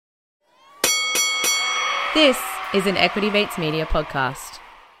This is an Equity Mates Media podcast.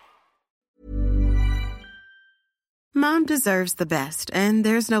 Mom deserves the best, and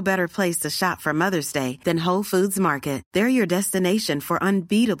there's no better place to shop for Mother's Day than Whole Foods Market. They're your destination for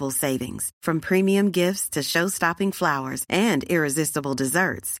unbeatable savings, from premium gifts to show-stopping flowers and irresistible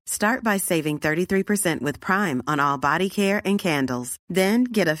desserts. Start by saving 33% with Prime on all body care and candles. Then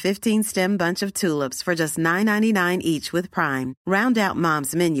get a 15-stem bunch of tulips for just $9.99 each with Prime. Round out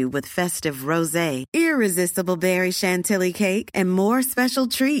Mom's menu with festive rosé, irresistible berry chantilly cake, and more special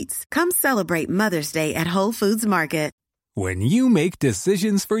treats. Come celebrate Mother's Day at Whole Foods Market. When you make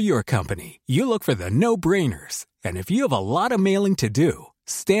decisions for your company, you look for the no-brainers. And if you have a lot of mailing to do,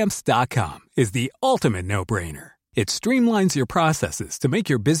 Stamps.com is the ultimate no-brainer. It streamlines your processes to make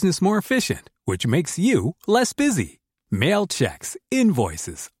your business more efficient, which makes you less busy. Mail checks,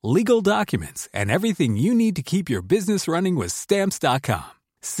 invoices, legal documents, and everything you need to keep your business running with Stamps.com.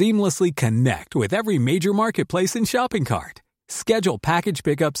 Seamlessly connect with every major marketplace and shopping cart. Schedule package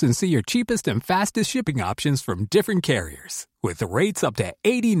pickups and see your cheapest and fastest shipping options from different carriers, with rates up to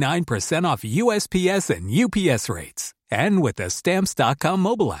 89% off USPS and UPS rates. And with the Stamps.com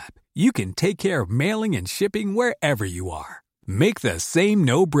mobile app, you can take care of mailing and shipping wherever you are. Make the same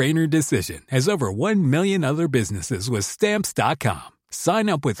no-brainer decision as over 1 million other businesses with Stamps.com. Sign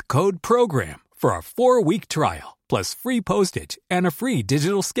up with code PROGRAM for a 4-week trial, plus free postage and a free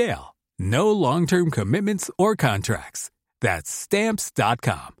digital scale. No long-term commitments or contracts. That's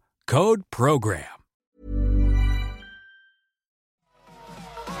Stamps.com. Code PROGRAM.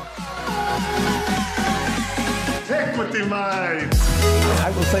 Equity Mates.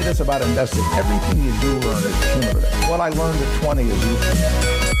 I will say this about investing. Everything you do learn is cumulative. What I learned at 20 is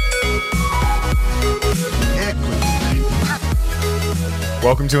useful.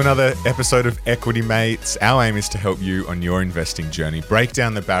 Welcome to another episode of Equity Mates. Our aim is to help you on your investing journey, break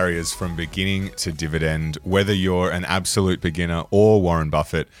down the barriers from beginning to dividend. Whether you're an absolute beginner or Warren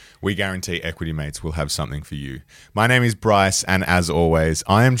Buffett, we guarantee Equity Mates will have something for you. My name is Bryce, and as always,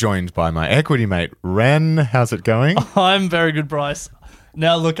 I am joined by my equity mate, Ren. How's it going? I'm very good, Bryce.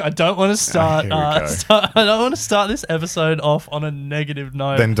 Now, look, I don't want to start. I don't want to start this episode off on a negative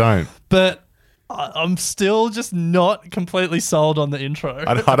note. Then don't. But I'm still just not completely sold on the intro.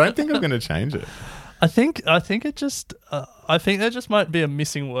 I don't think I'm going to change it. I think it just. I think there just might be a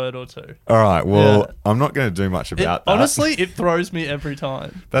missing word or two. All right. Well, Yeah. I'm not going to do much about that. Honestly, it throws me every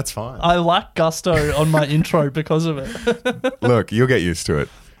time. That's fine. I lack gusto on my intro because of it. Look, you'll get used to it.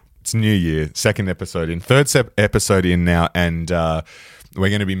 It's New Year, second episode in, third episode in now, and we're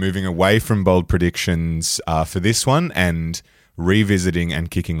going to be moving away from bold predictions for this one and revisiting and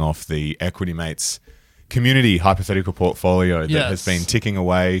kicking off the Equity Mates community hypothetical portfolio that has been ticking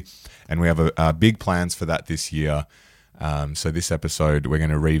away, and we have big plans for that this year. So this episode, we're going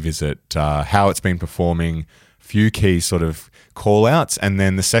to revisit how it's been performing, few key sort of call-outs, and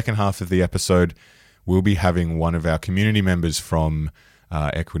then the second half of the episode, we'll be having one of our community members from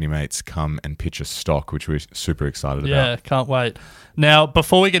Equity Mates come and pitch a stock, which we're super excited about. Yeah, can't wait. Now,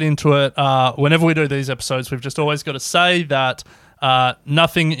 before we get into it, whenever we do these episodes, we've just always got to say that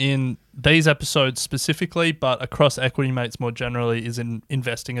nothing in these episodes specifically, but across Equity Mates more generally, is in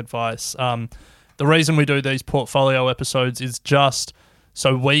investing advice. The reason we do these portfolio episodes is just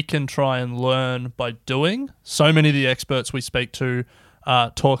so we can try and learn by doing. So many of the experts we speak to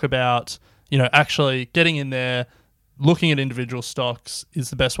talk about, actually getting in there, looking at individual stocks is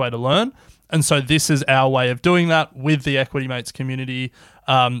the best way to learn. And so this is our way of doing that with the Equity Mates community.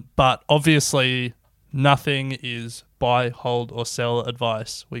 But obviously, nothing is buy, hold, or sell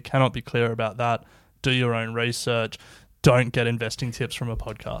advice. We cannot be clear about that. Do your own research. Don't get investing tips from a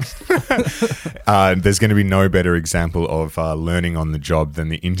podcast. There's going to be no better example of learning on the job than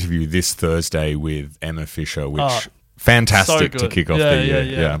the interview this Thursday with Emma Fisher, which fantastic to kick off the year.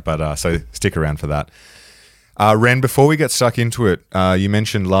 Yeah. But so stick around for that. Ren, before we get stuck into it, you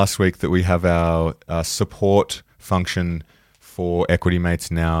mentioned last week that we have our support function for Equity Mates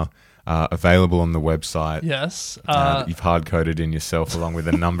now available on the website. Yes. You've hard-coded in yourself along with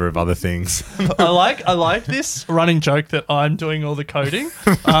a number of other things. I like this running joke that I'm doing all the coding.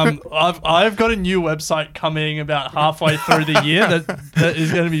 I've got a new website coming about halfway through the year that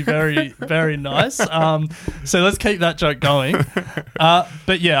is going to be very, very nice. So let's keep that joke going.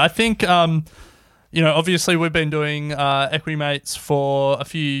 But yeah, I think... obviously we've been doing Equity Mates for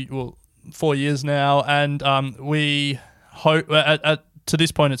 4 years now, and we hope to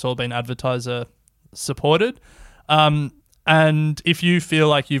this point it's all been advertiser supported. And if you feel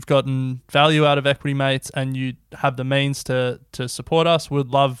like you've gotten value out of Equity Mates and you have the means to support us, we'd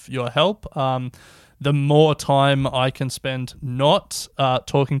love your help. The more time I can spend not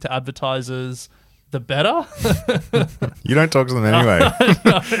talking to advertisers, the better. You don't talk to them anyway.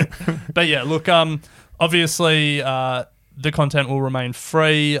 But yeah, look, obviously the content will remain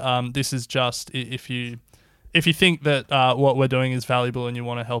free. This is just if you think that what we're doing is valuable and you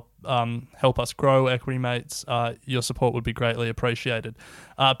want to help us grow Equity Mates, your support would be greatly appreciated.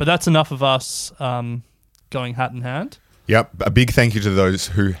 But that's enough of us going hat in hand. Yep. A big thank you to those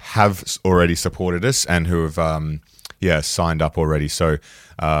who have already supported us and who have signed up already. So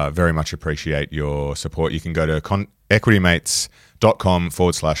very much appreciate your support. You can go to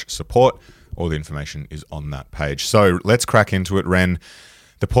equitymates.com/support. All the information is on that page. So let's crack into it, Ren.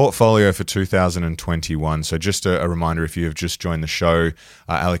 The portfolio for 2021. So just a reminder, if you have just joined the show,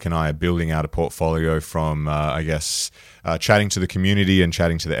 Alec and I are building out a portfolio from, chatting to the community and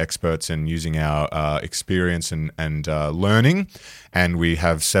chatting to the experts and using our experience and learning. And we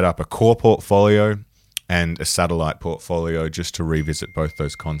have set up a core portfolio and a satellite portfolio just to revisit both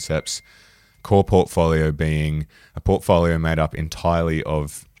those concepts. Core portfolio being a portfolio made up entirely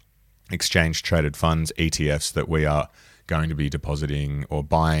of exchange-traded funds, ETFs, that we are going to be depositing or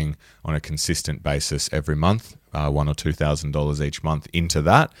buying on a consistent basis every month, $1,000 or $2,000 each month into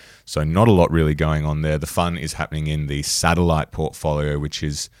that. So not a lot really going on there. The fun is happening in the satellite portfolio, which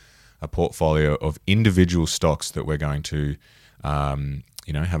is a portfolio of individual stocks that we're going to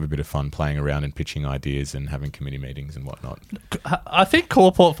have a bit of fun playing around and pitching ideas and having committee meetings and whatnot. I think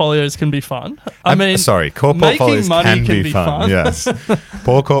core portfolios can be fun. Core portfolios can be fun. Yes,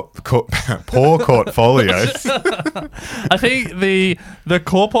 poor portfolios. I think the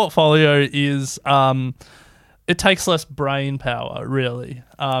core portfolio is it takes less brain power, really.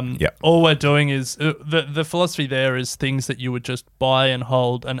 All we're doing is the philosophy there is things that you would just buy and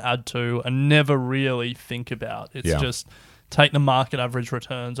hold and add to and never really think about. It's just take the market average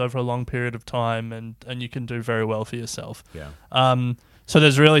returns over a long period of time and you can do very well for yourself. So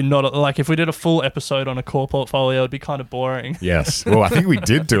there's really not like if we did a full episode on a core portfolio, it'd be kind of boring. Yes. Well, I think we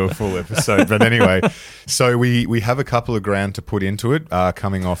did do a full episode, but anyway, so we have a couple of grand to put into it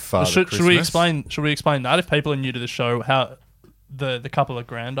coming off should we explain that if people are new to the show, how the couple of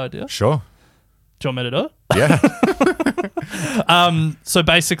grand idea? Sure. Do you want me to do it? Yeah. So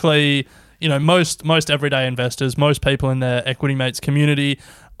basically, most everyday investors, most people in their Equity Mates community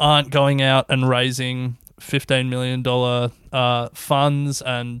aren't going out and raising $15 million funds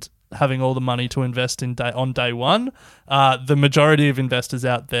and having all the money to invest on day one. The majority of investors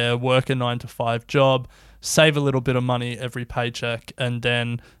out there work a 9-to-5 job, save a little bit of money every paycheck, and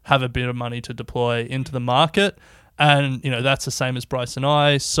then have a bit of money to deploy into the market. And, that's the same as Bryce and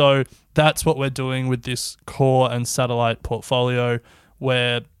I. So that's what we're doing with this core and satellite portfolio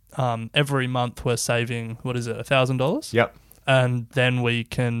where every month we're saving, $1,000? Yep. And then we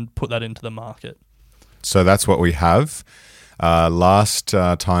can put that into the market. So that's what we have. Last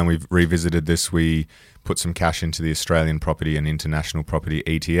time we've revisited this, we put some cash into the Australian property and international property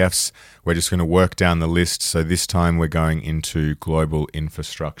ETFs. We're just going to work down the list. So this time we're going into global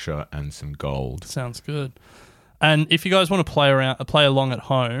infrastructure and some gold. Sounds good. And if you guys want to play along at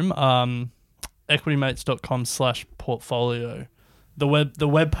home, equitymates.com/portfolio. The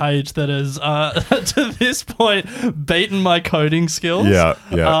web page that has to this point beaten my coding skills. Yeah.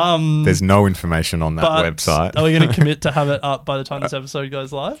 There's no information on that website. Are we going to commit to have it up by the time this episode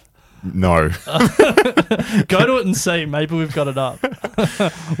goes live? No. Go to it and see. Maybe we've got it up.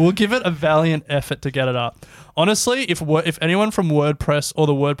 We'll give it a valiant effort to get it up. Honestly, if anyone from WordPress or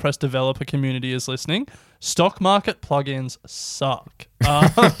the WordPress developer community is listening, stock market plugins suck.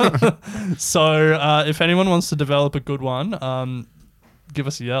 So if anyone wants to develop a good one, give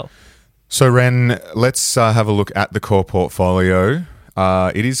us a yell. So, Ren, let's have a look at the core portfolio.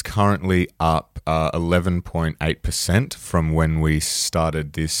 It is currently up 11.8% from when we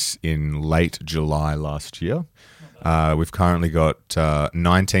started this in late July last year. We've currently got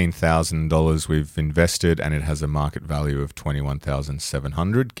 $19,000 we've invested, and it has a market value of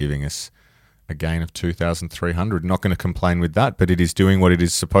 $21,700, giving us a gain of $2,300. Not going to complain with that, but it is doing what it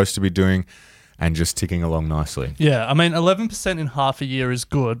is supposed to be doing and just ticking along nicely. Yeah, I mean, 11% in half a year is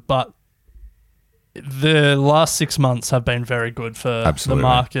good, but the last 6 months have been very good for the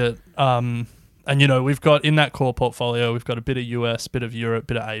market. And, we've got in that core portfolio, we've got a bit of US, bit of Europe,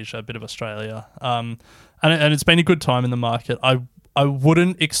 bit of Asia, a bit of Australia. And it's been a good time in the market. I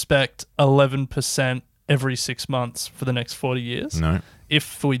wouldn't expect 11% every 6 months for the next 40 years. No.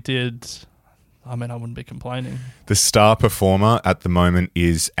 If we did, I wouldn't be complaining. The star performer at the moment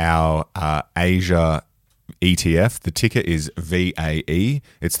is our Asia ETF. The ticker is VAE.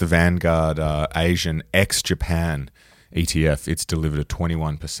 It's the Vanguard Asian ex-Japan ETF. It's delivered a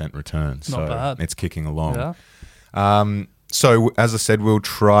 21% return. Not bad. It's kicking along. Yeah. So, as I said, we'll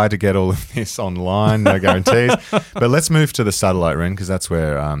try to get all of this online, no guarantees. But let's move to the satellite, Ren, because that's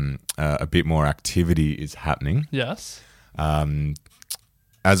where a bit more activity is happening. Yes.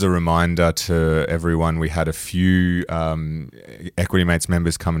 As a reminder to everyone, we had a few Equity Mates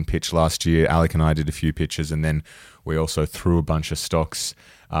members come and pitch last year. Alec and I did a few pitches, and then we also threw a bunch of stocks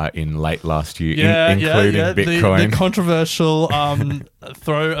in late last year, including Bitcoin. The controversial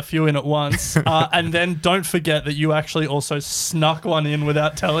throw a few in at once. And then don't forget that you actually also snuck one in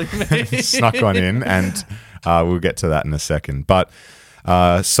without telling me. Snuck one in, and we'll get to that in a second. But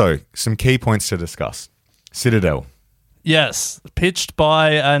so some key points to discuss. Citadel. Yes, pitched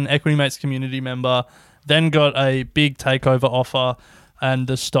by an Equity Mates community member, then got a big takeover offer, and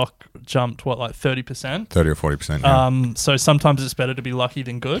the stock jumped, 30%? 30 or 40%. Yeah. So sometimes it's better to be lucky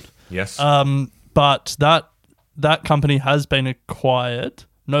than good. Yes. But that company has been acquired,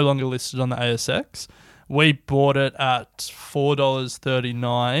 no longer listed on the ASX. We bought it at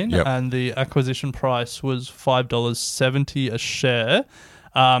 $4.39, and the acquisition price was $5.70 a share.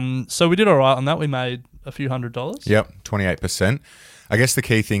 So we did all right on that. We made a few $100s. Yep, 28%. I guess the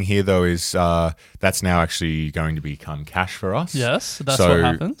key thing here, though, is that's now actually going to become cash for us. Yes, that's what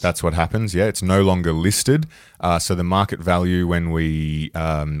happens. That's what happens. Yeah, it's no longer listed. So the market value when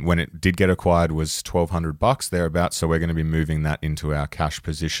it did get acquired was $1,200 thereabouts. So we're going to be moving that into our cash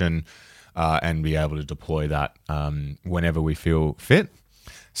position and be able to deploy that whenever we feel fit.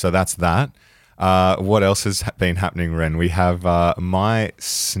 So that's that. What else has been happening, Ren? We have my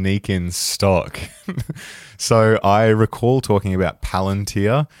sneak-in stock. So I recall talking about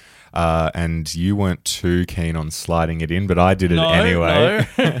Palantir, and you weren't too keen on sliding it in, but I did it anyway.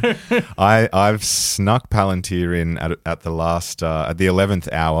 No. I've snuck Palantir in at the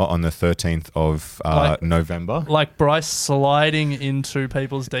 11th hour on the 13th of November. Like Bryce sliding into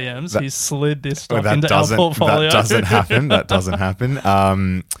people's DMs, he slid this stock that into our portfolio. That doesn't happen. That doesn't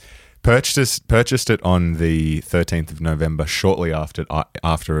happen. Purchased it on the 13th of November, shortly after it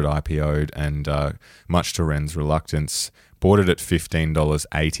IPO'd, and much to Ren's reluctance, bought it at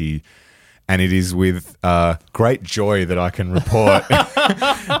 $15.80, and it is with great joy that I can report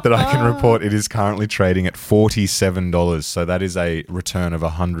it is currently trading at $47. So that is a return of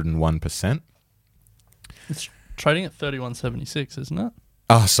 101%. It's trading at $31.76, isn't it?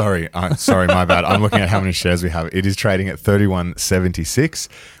 Oh, sorry, my bad. I'm looking at how many shares we have. It is trading at $31.76,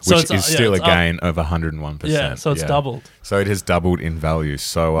 which is still a gain of 101%. Yeah, so it's doubled. So it has doubled in value.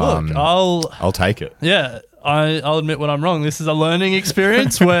 So look, I'll take it. Yeah, I'll admit when I'm wrong. This is a learning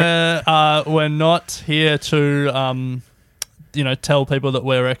experience where we're not here to tell people that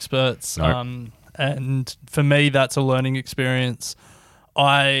we're experts. No. And for me, that's a learning experience.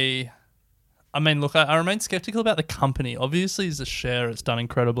 I mean, look, I remain skeptical about the company. Obviously, as a share, it's done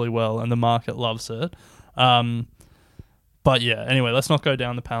incredibly well and the market loves it. But yeah, anyway, let's not go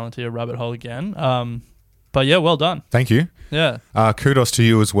down the Palantir rabbit hole again. But yeah, well done. Thank you. Yeah. Kudos to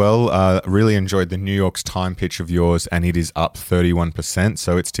you as well. Really enjoyed the New York's Time pitch of yours, and it is up 31%.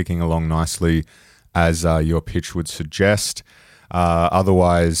 So it's ticking along nicely as your pitch would suggest.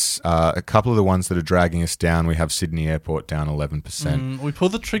 Otherwise, a couple of the ones that are dragging us down, we have Sydney Airport down 11%. We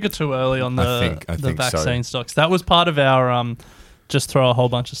pulled the trigger too early on the think vaccine stocks. That was part of our just throw a whole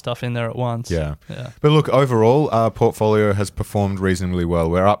bunch of stuff in there at once. Yeah. But look, overall, our portfolio has performed reasonably well.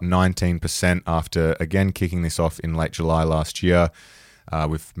 We're up 19% after, again, kicking this off in late July last year.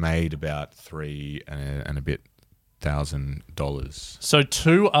 We've made about $3,000 and a bit. So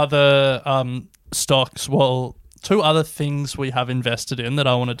two other stocks, two other things we have invested in that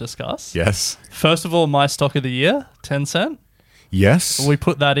I want to discuss. Yes. First of all, my stock of the year, Tencent. Yes. We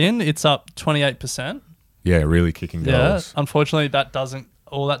put that in. It's up 28%. Yeah, really kicking goals. Yeah. Unfortunately, that doesn't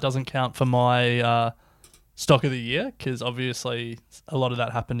count for my stock of the year because obviously a lot of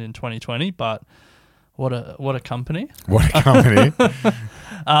that happened in 2020. But what a company! What a company!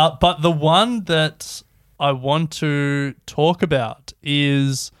 But the one that I want to talk about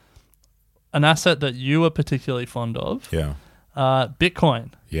is an asset that you are particularly fond of. Yeah.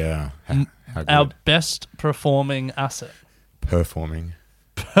 Bitcoin. Yeah. How good. Our best performing asset. Performing.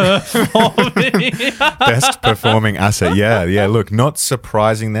 Best performing asset. Yeah. Look, not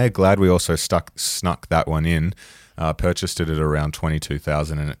surprising there. Glad we also snuck that one in. Purchased it at around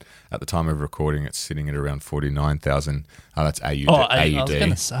 22,000, and at the time of recording, it's sitting at around 49,000. That's AUD. Oh, I was going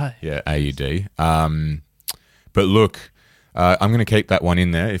to say. Yeah, AUD. But look, I'm going to keep that one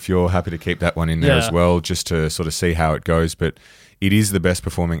in there if you're happy to keep that one in there as well, just to sort of see how it goes. But it is the best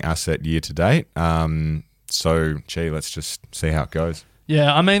performing asset year to date. So, let's just see how it goes.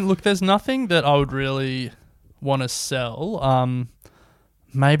 Yeah, I mean, look, there's nothing that I would really want to sell.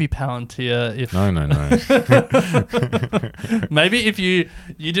 maybe Palantir. If No. maybe if you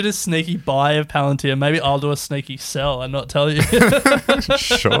did a sneaky buy of Palantir, maybe I'll do a sneaky sell and not tell you.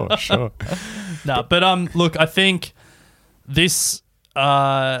 Sure. No, but look, I think this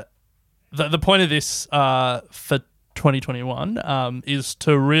the point of this for 2021 is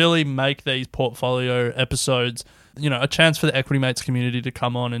to really make these portfolio episodes, a chance for the Equity Mates community to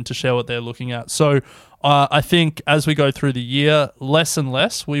come on and to share what they're looking at. So I think as we go through the year, less and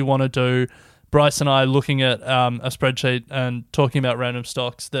less we want to do Bryce and I looking at a spreadsheet and talking about random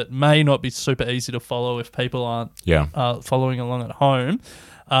stocks that may not be super easy to follow if people aren't following along at home.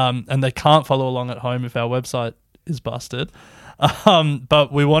 And they can't follow along at home if our website is busted.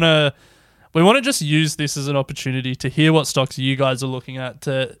 But we want to just use this as an opportunity to hear what stocks you guys are looking at.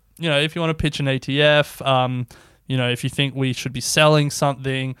 To if you want to pitch an ETF, if you think we should be selling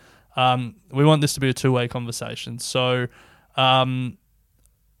something, we want this to be a two-way conversation. So,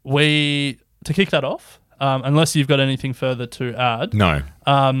 to kick that off, unless you've got anything further to add, No.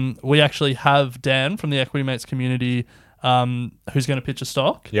 we actually have Dan from the Equity Mates community who's going to pitch a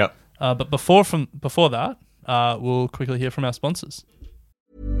stock. Yep. But before that, we'll quickly hear from our sponsors.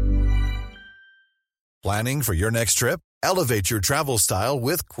 Planning for your next trip? Elevate your travel style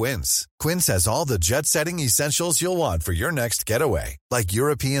with Quince. Quince has all the jet-setting essentials you'll want for your next getaway, like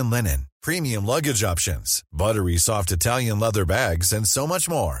European linen, premium luggage options, buttery soft Italian leather bags, and so much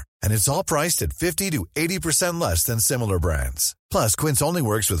more. And it's all priced at 50 to 80% less than similar brands. Plus, Quince only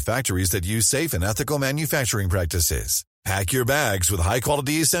works with factories that use safe and ethical manufacturing practices. Pack your bags with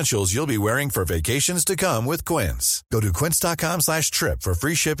high-quality essentials you'll be wearing for vacations to come with Quince. Go to quince.com/trip for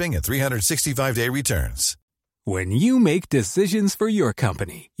free shipping and 365-day returns. When you make decisions for your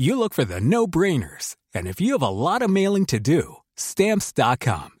company, you look for the no-brainers. And if you have a lot of mailing to do,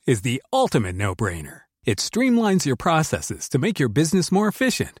 Stamps.com is the ultimate no-brainer. It streamlines your processes to make your business more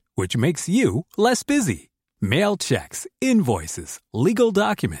efficient, which makes you less busy. Mail checks, invoices, legal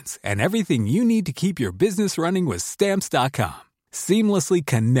documents, and everything you need to keep your business running with Stamps.com. Seamlessly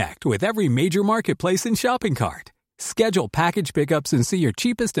connect with every major marketplace and shopping cart. Schedule package pickups and see your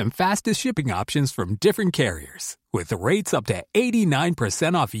cheapest and fastest shipping options from different carriers, with rates up to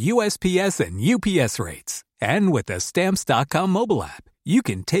 89% off USPS and UPS rates. And with the Stamps.com mobile app, you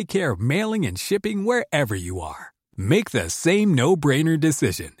can take care of mailing and shipping wherever you are. Make the same no-brainer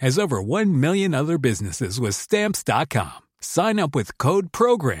decision as over 1 million other businesses with Stamps.com. Sign up with code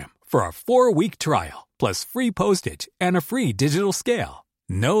PROGRAM for a 4-week trial, plus free postage and a free digital scale.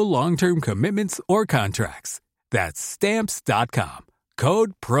 No long-term commitments or contracts. That's Stamps.com.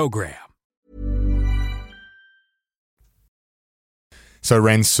 Code PROGRAM. So,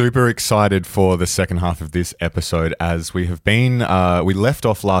 Ren, super excited for the second half of this episode, as we have been, we left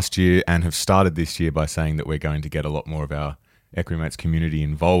off last year and have started this year by saying that we're going to get a lot more of our Equity Mates community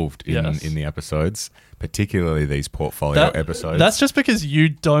involved in the episodes, particularly these portfolio episodes. That's just because you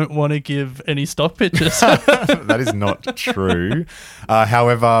don't want to give any stock pitches. That is not true.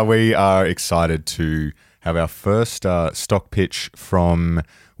 However, we are excited to have our first stock pitch from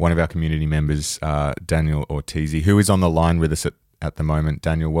one of our community members, Daniel Ortiz, who is on the line with us at the moment.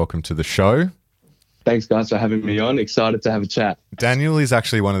 Daniel, welcome to the show. Thanks, guys, for having me on. Excited to have a chat. Daniel is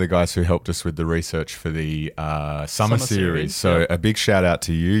actually one of the guys who helped us with the research for the summer series. So a big shout out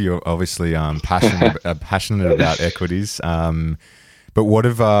to you. You're obviously passionate about equities. But what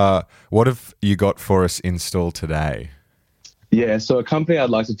have you got for us installed today? Yeah, so a company I'd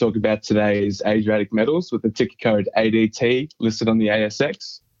like to talk about today is Adriatic Metals with the ticker code ADT, listed on the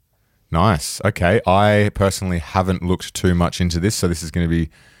ASX. Nice. Okay. I personally haven't looked too much into this, so this is going to be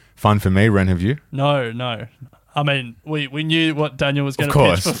fun for me. Ren, have you? No. I mean, we knew what Daniel was going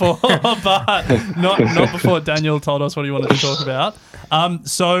to pitch before, but not before Daniel told us what he wanted to talk about.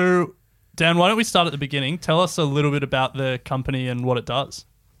 So, Dan, why don't we start at the beginning? Tell us a little bit about the company and what it does.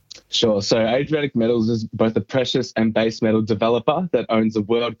 Sure. So Adriatic Metals is both a precious and base metal developer that owns a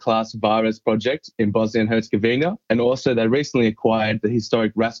world-class Vareš project in Bosnia and Herzegovina, and also they recently acquired the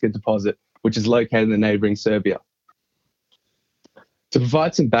historic Raska deposit, which is located in the neighbouring Serbia. To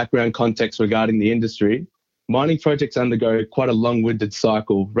provide some background context regarding the industry, mining projects undergo quite a long-winded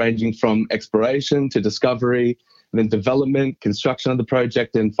cycle, ranging from exploration to discovery, and then development, construction of the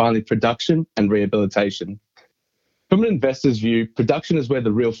project, and finally production and rehabilitation. From an investor's view, production is where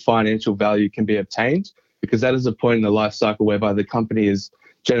the real financial value can be obtained, because that is a point in the life cycle whereby the company is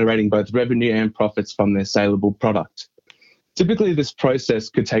generating both revenue and profits from their saleable product. Typically, this process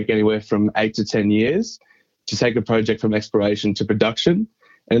could take anywhere from 8 to 10 years to take a project from exploration to production.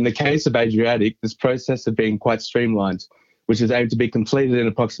 And in the case of Adriatic, this process has been quite streamlined, which is aimed to be completed in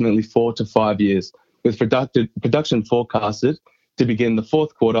approximately 4 to 5 years, with production forecasted to begin the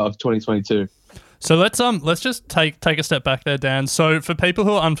fourth quarter of 2022. So let's just take a step back there, Dan. So for people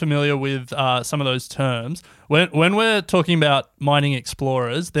who are unfamiliar with some of those terms, when we're talking about mining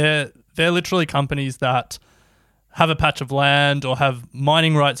explorers, they're literally companies that have a patch of land or have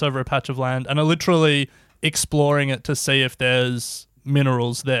mining rights over a patch of land and are literally exploring it to see if there's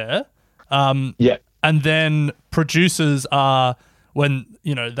minerals there. Yeah. And then producers are when,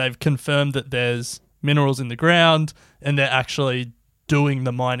 they've confirmed that there's minerals in the ground and they're actually doing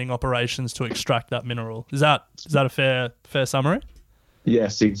the mining operations to extract that mineral. Is that a fair summary?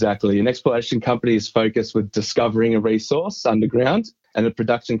 Yes, exactly. An exploration company is focused with discovering a resource underground, and a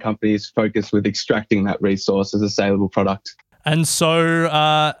production company is focused with extracting that resource as a saleable product. And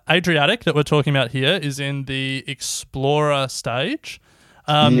so Adriatic that we're talking about here is in the explorer stage.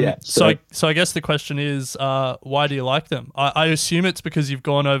 So I guess the question is, why do you like them? I assume it's because you've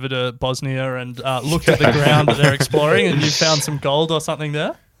gone over to Bosnia and looked at the ground that they're exploring and you've found some gold or something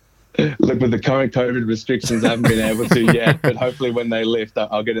there? Look, with the current COVID restrictions, I haven't been able to yet, but hopefully when they lift,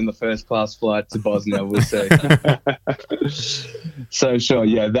 I'll get in the first class flight to Bosnia. We'll see. So sure,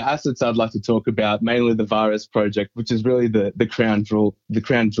 yeah, the assets I'd like to talk about, mainly the Vareš project, which is really the crown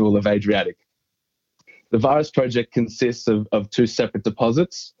jewel of Adriatic. The Vareš project consists of two separate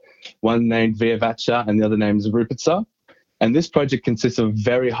deposits, one named Veovača and the other named Rupica. And this project consists of a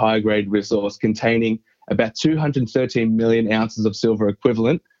very high-grade resource containing about 213 million ounces of silver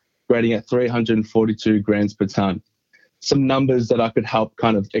equivalent, grading at 342 grams per tonne. Some numbers that I could help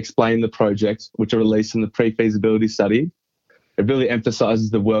kind of explain the project, which are released in the pre-feasibility study. It really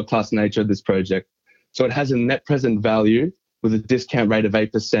emphasises the world-class nature of this project. So it has a net present value with a discount rate of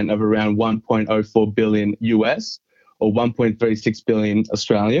 8% of around 1.04 billion US or 1.36 billion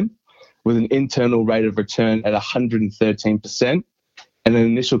Australian, with an internal rate of return at 113% and an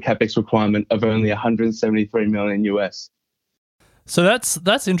initial capex requirement of only 173 million US. So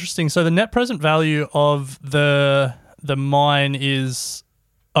that's interesting. So the net present value of the mine is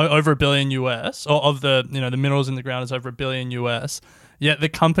over $1 billion US, or of the the minerals in the ground is over $1 billion US. Yet the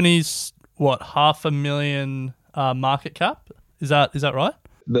company's $500,000 market cap. Is that right?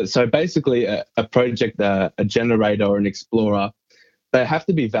 So basically, a project, a generator or an explorer, they have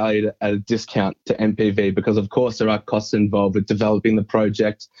to be valued at a discount to NPV because, of course, there are costs involved with developing the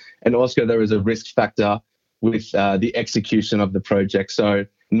project, and also there is a risk factor with the execution of the project. So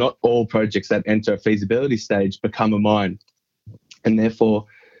not all projects that enter a feasibility stage become a mine, and therefore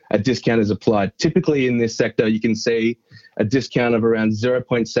a discount is applied. Typically in this sector, you can see a discount of around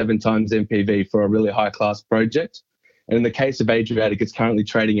 0.7 times NPV for a really high-class project. And in the case of Adriatic, it's currently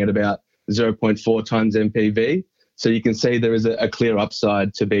trading at about 0.4 times NPV. So you can see there is a clear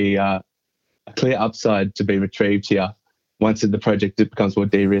upside to be retrieved here once the project becomes more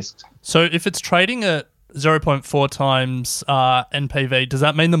de-risked. So if it's trading at 0.4 times NPV, does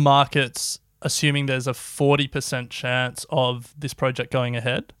that mean the market's assuming there's a 40% chance of this project going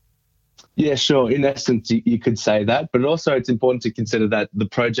ahead? Yeah, sure. In essence, you could say that. But also it's important to consider that the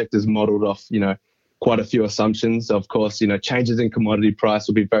project is modelled off, quite a few assumptions. Of course, changes in commodity price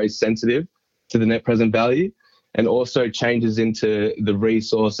will be very sensitive to the net present value, and also changes into the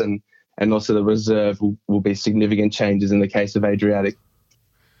resource and also the reserve will be significant changes in the case of Adriatic.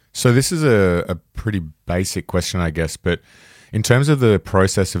 So this is a pretty basic question, I guess, but in terms of the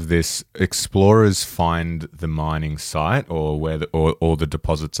process of this, explorers find the mining site or where all the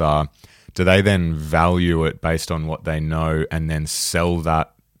deposits are. Do they then value it based on what they know and then sell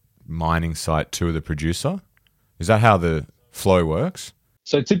that mining site to the producer? Is that how the flow works?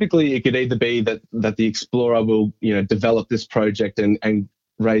 So typically it could either be that the explorer will, develop this project and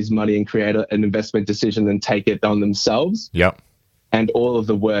raise money and create an investment decision and take it on themselves. Yep. And all of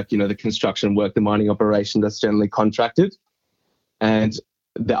the work, the construction work, the mining operation, that's generally contracted. And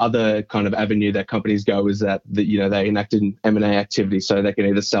the other kind of avenue that companies go is that they enact an M&A activity, so they can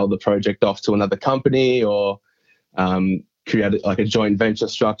either sell the project off to another company or create like a joint venture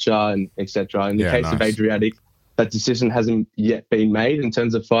structure and etc. In the case of Adriatic, that decision hasn't yet been made in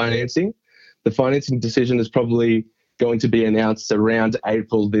terms of financing. The financing decision is probably going to be announced around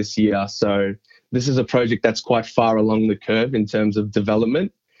April this year. So this is a project that's quite far along the curve in terms of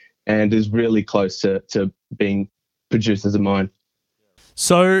development and is really close to being produced as a mine.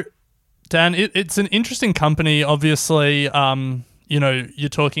 So, Dan, it's an interesting company. Obviously, you're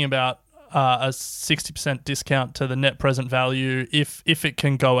talking about a 60% discount to the net present value if it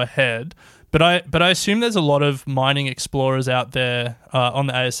can go ahead. But I assume there's a lot of mining explorers out there on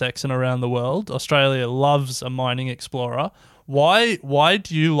the ASX and around the world. Australia loves a mining explorer. Why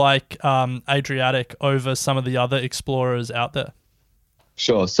do you like Adriatic over some of the other explorers out there?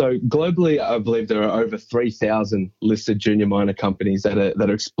 Sure. So globally, I believe there are over 3,000 listed junior miner companies that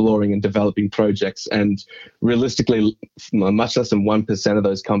are exploring and developing projects. And realistically, much less than 1% of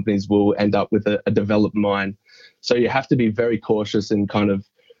those companies will end up with a developed mine. So you have to be very cautious in kind of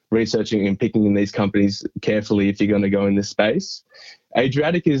researching and picking in these companies carefully if you're going to go in this space.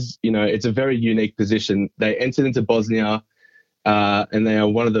 Adriatic is, it's a very unique position. They entered into Bosnia and they are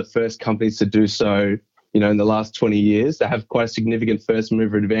one of the first companies to do so, in the last 20 years. They have quite a significant first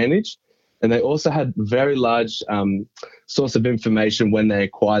mover advantage. And they also had very large source of information when they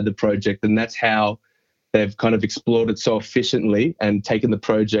acquired the project. And that's how they've kind of explored it so efficiently and taken the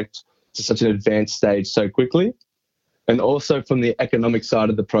project to such an advanced stage so quickly. And also from the economic side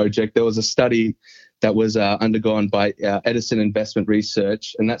of the project, there was a study that was undergone by Edison Investment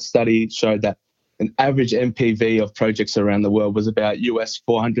Research. And that study showed that an average NPV of projects around the world was about US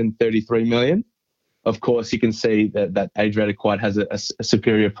 $433 million. Of course, you can see that Adriatic quite has a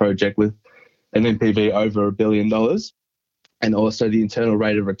superior project with an NPV over $1 billion. And also the internal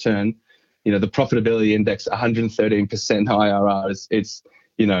rate of return, the profitability index, 113% IRR. It's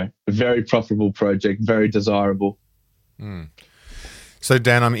a very profitable project, very desirable. So,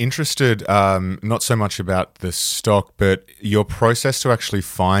 Dan, I'm interested not so much about the stock, but your process to actually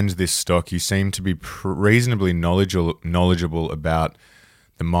find this stock. You seem to be reasonably knowledgeable about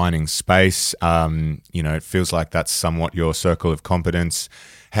the mining space. It feels like that's somewhat your circle of competence.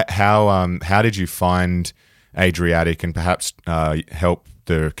 How did you find Adriatic, and perhaps help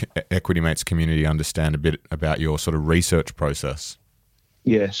the Equity Mates community understand a bit about your sort of research process?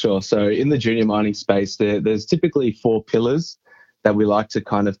 Yeah, sure. So in the junior mining space, there's typically 4 pillars that we like to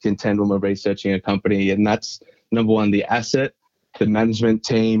kind of contend when we're researching a company. And that's number 1, the asset, the management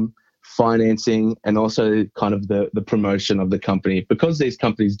team, financing, and also kind of the promotion of the company. Because these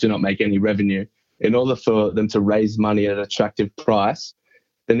companies do not make any revenue, in order for them to raise money at an attractive price,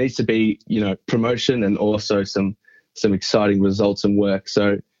 there needs to be, promotion and also some exciting results and work.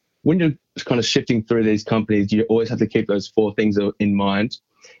 So when you're kind of shifting through these companies, you always have to keep those 4 things in mind.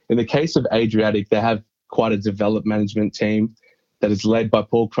 In the case of Adriatic, they have quite a developed management team that is led by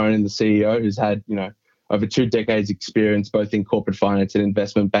Paul Cronin, the CEO, who's had, over 2 decades experience both in corporate finance and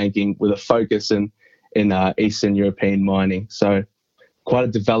investment banking with a focus in Eastern European mining. So quite a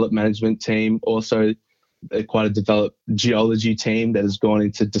developed management team, also quite a developed geology team that has gone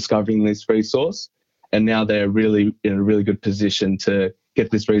into discovering this resource. And now they're really in a really good position to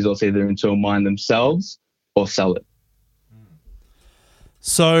get this resource either into a mine themselves or sell it.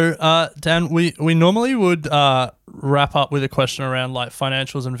 So, Dan, we normally would wrap up with a question around like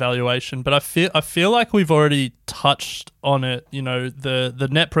financials and valuation, but I feel like we've already touched on it. The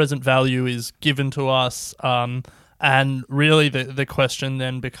net present value is given to us, and really the question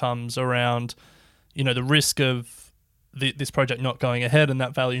then becomes around, the risk of this project not going ahead and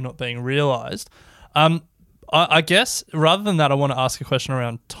that value not being realized. I guess rather than that, I want to ask a question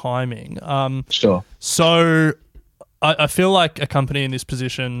around timing. Sure. So I feel like a company in this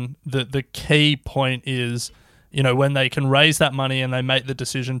position, the key point is, when they can raise that money and they make the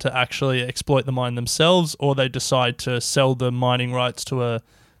decision to actually exploit the mine themselves, or they decide to sell the mining rights to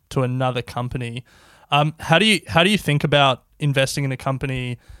another company. How do you think about investing in a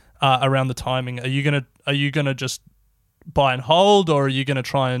company around the timing? Are you gonna just buy and hold, or are you gonna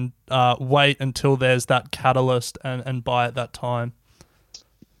try and wait until there's that catalyst and buy at that time?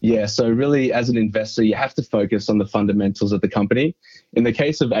 Yeah, so really as an investor, you have to focus on the fundamentals of the company. In the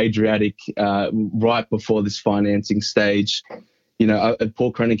case of Adriatic, right before this financing stage,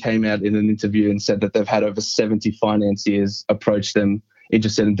 Paul Cronin came out in an interview and said that they've had over 70 financiers approach them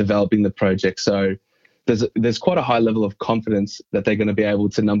interested in developing the project. So there's quite a high level of confidence that they're going to be able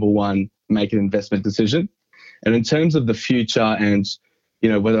to, number 1, make an investment decision. And in terms of the future and,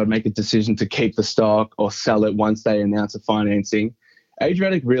 whether I'd make a decision to keep the stock or sell it once they announce a financing,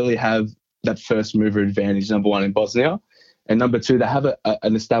 Adriatic really have that first mover advantage, number 1, in Bosnia. And number 2, they have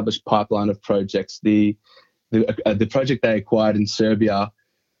an established pipeline of projects. The project they acquired in Serbia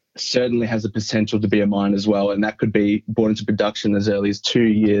certainly has the potential to be a mine as well. And that could be brought into production as early as 2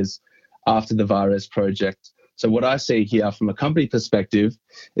 years after the Vares project. So what I see here from a company perspective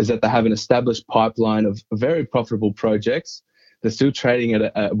is that they have an established pipeline of very profitable projects. They're still trading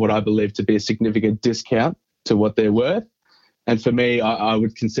at what I believe to be a significant discount to what they're worth. And for me, I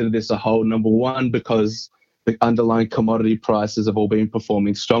would consider this a hold, number 1, because the underlying commodity prices have all been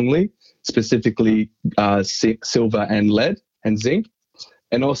performing strongly, specifically silver and lead and zinc.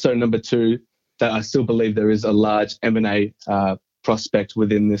 And also number 2, that I still believe there is a large M&A prospect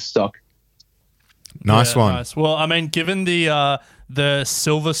within this stock. Nice one. Nice. Well, I mean, given the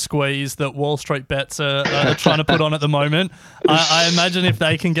silver squeeze that Wall Street Bets are trying to put on at the moment, I imagine if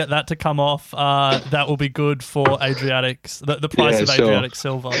they can get that to come off, that will be good for Adriatic's, the price of Adriatic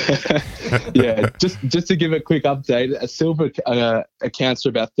silver. Yeah, just to give a quick update, silver accounts for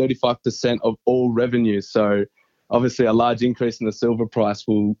about 35% of all revenue. So obviously a large increase in the silver price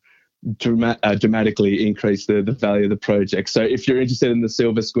will dramatically increase the value of the project. So if you're interested in the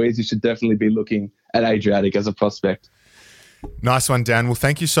silver squeeze, you should definitely be looking at Adriatic as a prospect. Nice one, Dan. Well,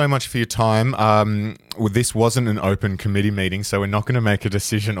 thank you so much for your time. This wasn't an open committee meeting, so we're not going to make a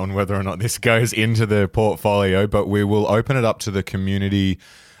decision on whether or not this goes into the portfolio, but we will open it up to the community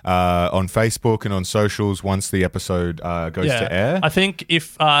on Facebook and on socials once the episode goes to air. I think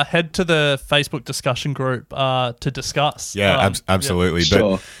if head to the Facebook discussion group to discuss. Yeah, absolutely. Yeah.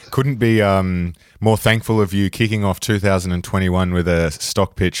 Sure. But couldn't be more thankful of you kicking off 2021 with a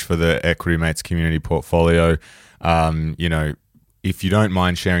stock pitch for the Equity Mates community portfolio. If you don't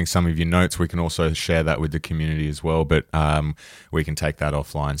mind sharing some of your notes, we can also share that with the community as well, but we can take that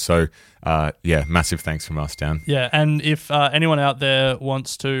offline. So, massive thanks from us, Dan. Yeah, and if anyone out there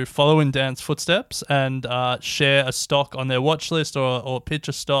wants to follow in Dan's footsteps and share a stock on their watch list or pitch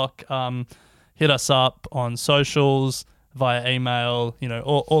a stock, hit us up on socials, via email,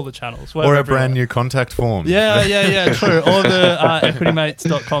 all the channels. Or a brand new contact form. Yeah, true. Or the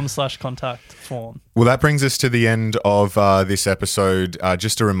equitymates.com/contact form. Well, that brings us to the end of this episode.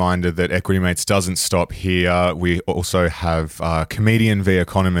 Just a reminder that Equity Mates doesn't stop here. We also have Comedian v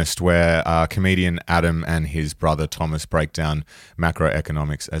Economist, where comedian Adam and his brother Thomas break down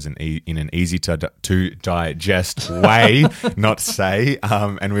macroeconomics as in an easy to digest way, not say.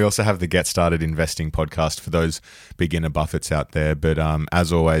 And we also have the Get Started Investing podcast for those beginner Buffets out there. But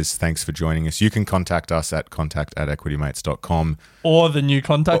as always, thanks for joining us. You can contact us at contact@equitymates.com. Or the new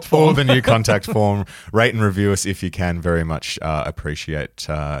contact form. Or the new contact form. Rate and review us if you can. Very much appreciate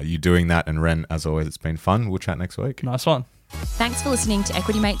you doing that. And Ren, as always, it's been fun. We'll chat next week. Nice one. Thanks for listening to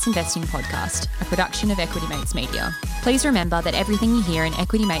Equity Mates Investing Podcast, a production of Equity Mates Media. Please remember that everything you hear in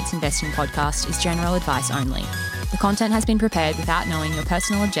Equity Mates Investing Podcast is general advice only. The content has been prepared without knowing your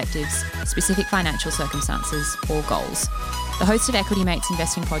personal objectives, specific financial circumstances, or goals. The host of Equity Mates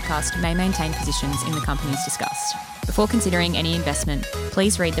Investing Podcast may maintain positions in the companies discussed. Before considering any investment,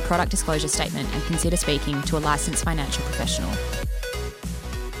 please read the product disclosure statement and consider speaking to a licensed financial professional.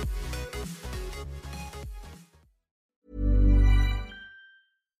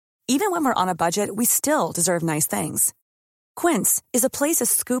 Even when we're on a budget, we still deserve nice things. Quince is a place to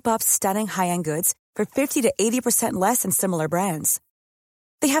scoop up stunning high-end goods for 50 to 80% less than similar brands.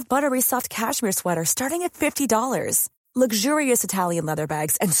 They have buttery soft cashmere sweaters starting at $50, luxurious Italian leather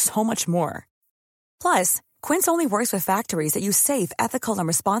bags, and so much more. Plus, Quince only works with factories that use safe, ethical, and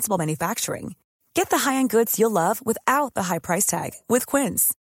responsible manufacturing. Get the high-end goods you'll love without the high price tag with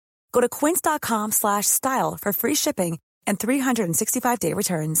Quince. Go to quince.com/style for free shipping and 365-day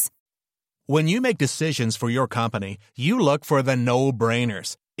returns. When you make decisions for your company, you look for the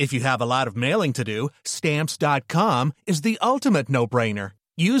no-brainers. If you have a lot of mailing to do, Stamps.com is the ultimate no-brainer.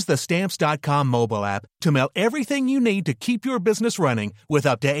 Use the Stamps.com mobile app to mail everything you need to keep your business running with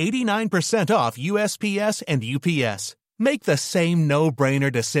up to 89% off USPS and UPS. Make the same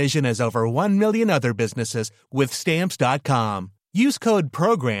no-brainer decision as over 1 million other businesses with Stamps.com. Use code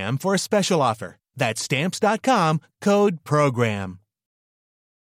PROGRAM for a special offer. That's Stamps.com, code PROGRAM.